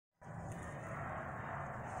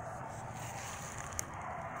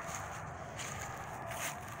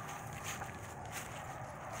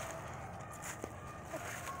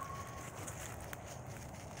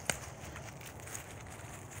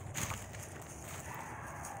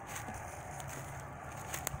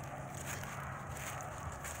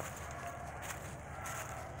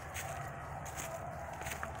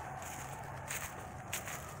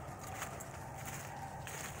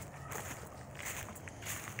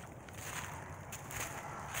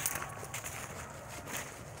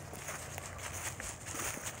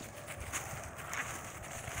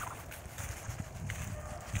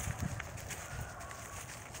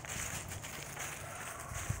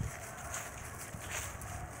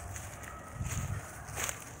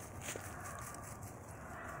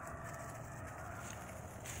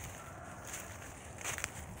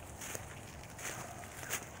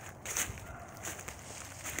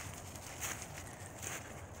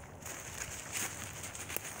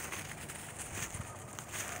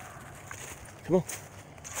Come on.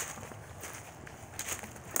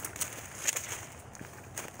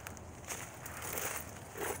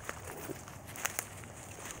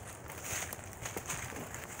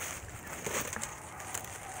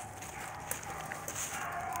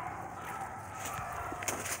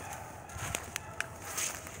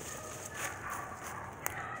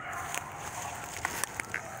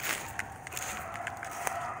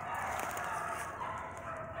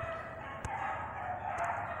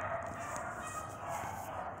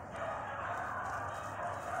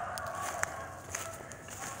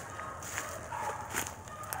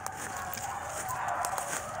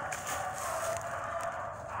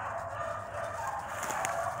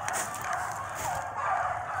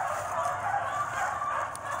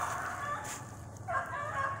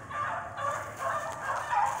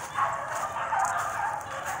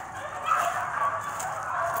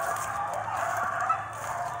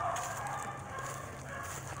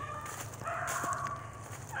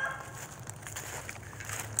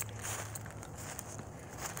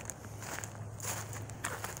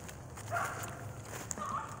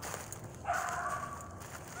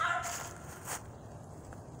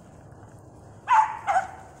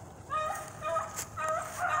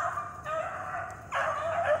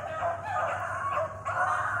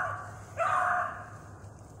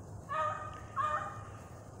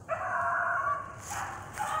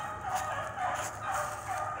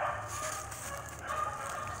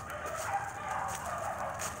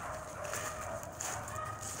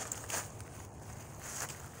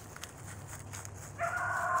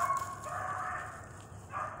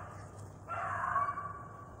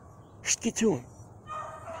 Just get to him.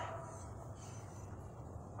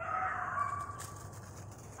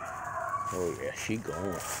 Oh yeah, she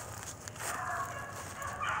going.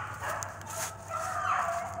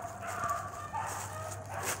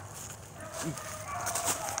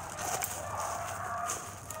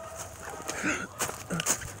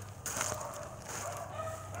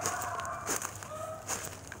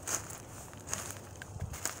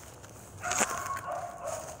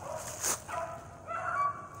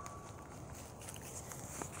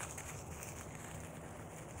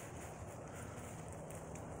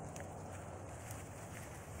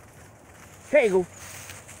 There you go.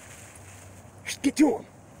 Just get to him.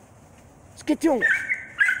 Just get to him.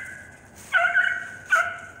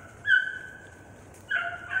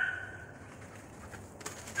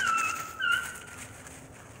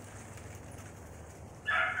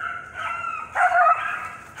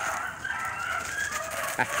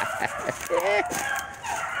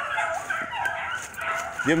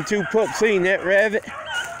 Them two pups seen that rabbit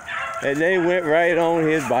and they went right on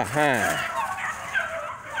his behind.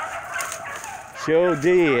 Sure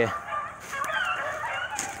did.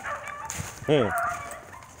 Huh.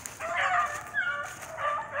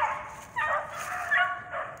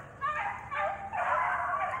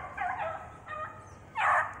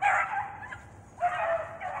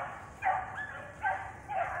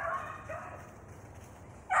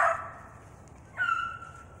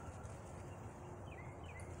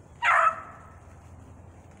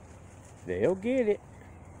 They'll get it.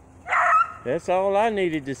 That's all I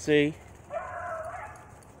needed to see.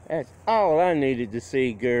 That's all I needed to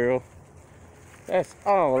see, girl. That's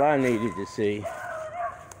all I needed to see.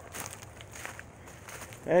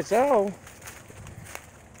 That's all.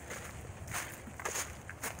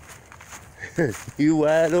 You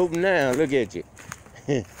wide open now, look at you.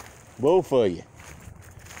 Both of you.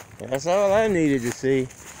 That's all I needed to see.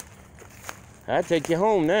 I'll take you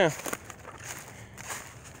home now.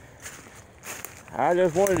 I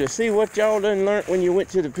just wanted to see what y'all done learned when you went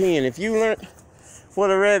to the pen. If you learned what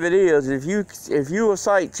a rabbit is, if you a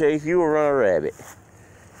sight chase, you will run a rabbit.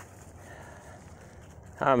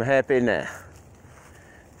 I'm happy now.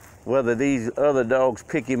 Whether these other dogs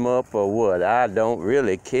pick him up or what, I don't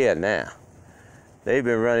really care now. They've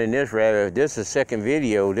been running this rabbit. This is the second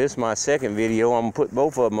video. This is my second video. I'm gonna put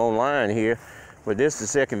both of them online here, but this is the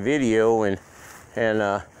second video, and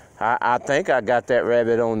I think I got that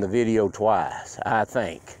rabbit on the video twice. I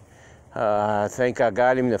think I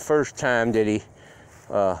got him the first time that he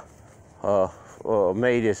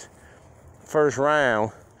made his first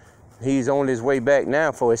round. He's on his way back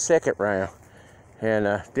now for his second round. And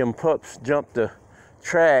them pups jumped the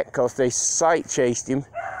track because they sight chased him.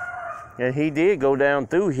 And he did go down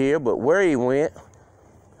through here, but where he went,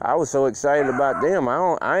 I was so excited about them,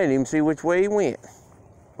 I didn't even see which way he went.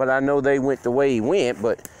 But I know they went the way he went,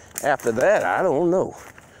 but after that, I don't know.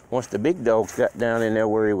 Once the big dogs got down in there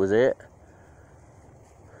where he was at.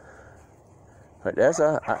 But that's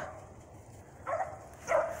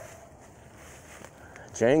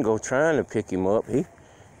Django trying to pick him up.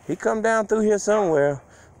 He He come down through here somewhere.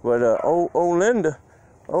 But old Linda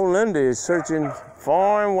is searching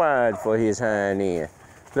far and wide for his hind end.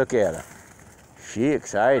 Look at her. She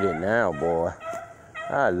excited now, boy.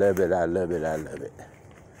 I love it, I love it, I love it.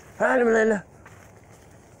 Find him, Linda.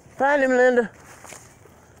 Find him, Linda.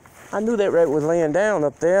 I knew that rabbit was laying down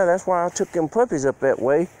up there. That's why I took them puppies up that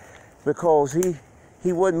way, because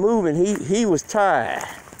he wasn't moving. He was tired.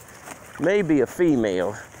 Maybe a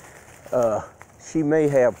female. She may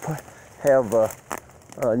have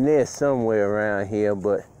a nest somewhere around here,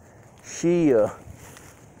 but she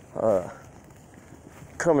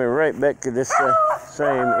coming right back to this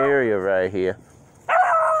same area right here.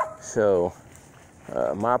 So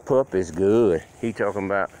my pup is good. He talking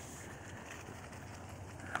about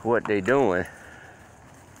what they doing.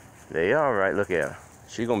 They all right. Look at her.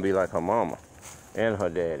 She gonna be like her mama and her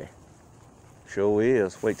daddy. Sure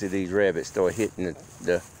is. Wait till these rabbits start hitting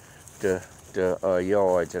the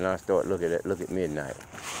yards, and I start looking at Midnight,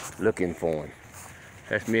 looking for him.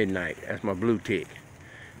 That's Midnight. That's my blue tick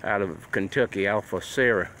out of Kentucky, off of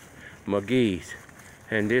Sarah McGee's.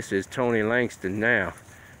 And this is Tony Langston now,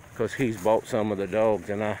 because he's bought some of the dogs,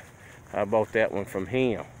 and I bought that one from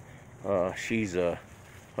him. She's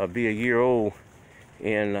be a year old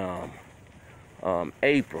in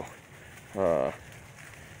April.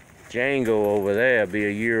 Django over there be a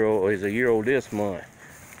year old, is a year old this month.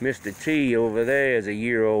 Mr. T over there is a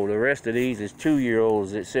year old. The rest of these is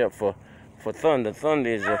 2-year-olds, except for Thunder. Thunder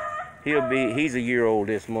is he's a year old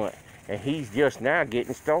this month, and he's just now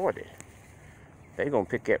getting started. They gonna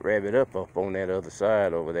pick that rabbit up on that other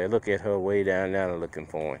side over there. Look at her way down there looking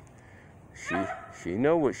for him. She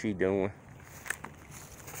know what she doing,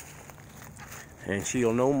 and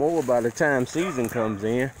she'll know more by the time season comes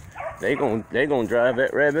in. They gonna drive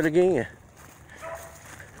that rabbit again.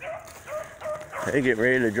 They get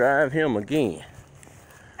ready to drive him again.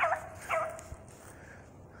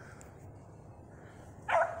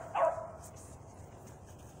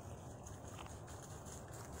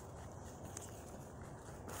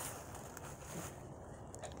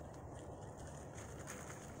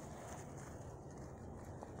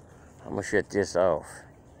 I'm gonna shut this off,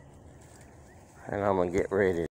 and I'm gonna get ready.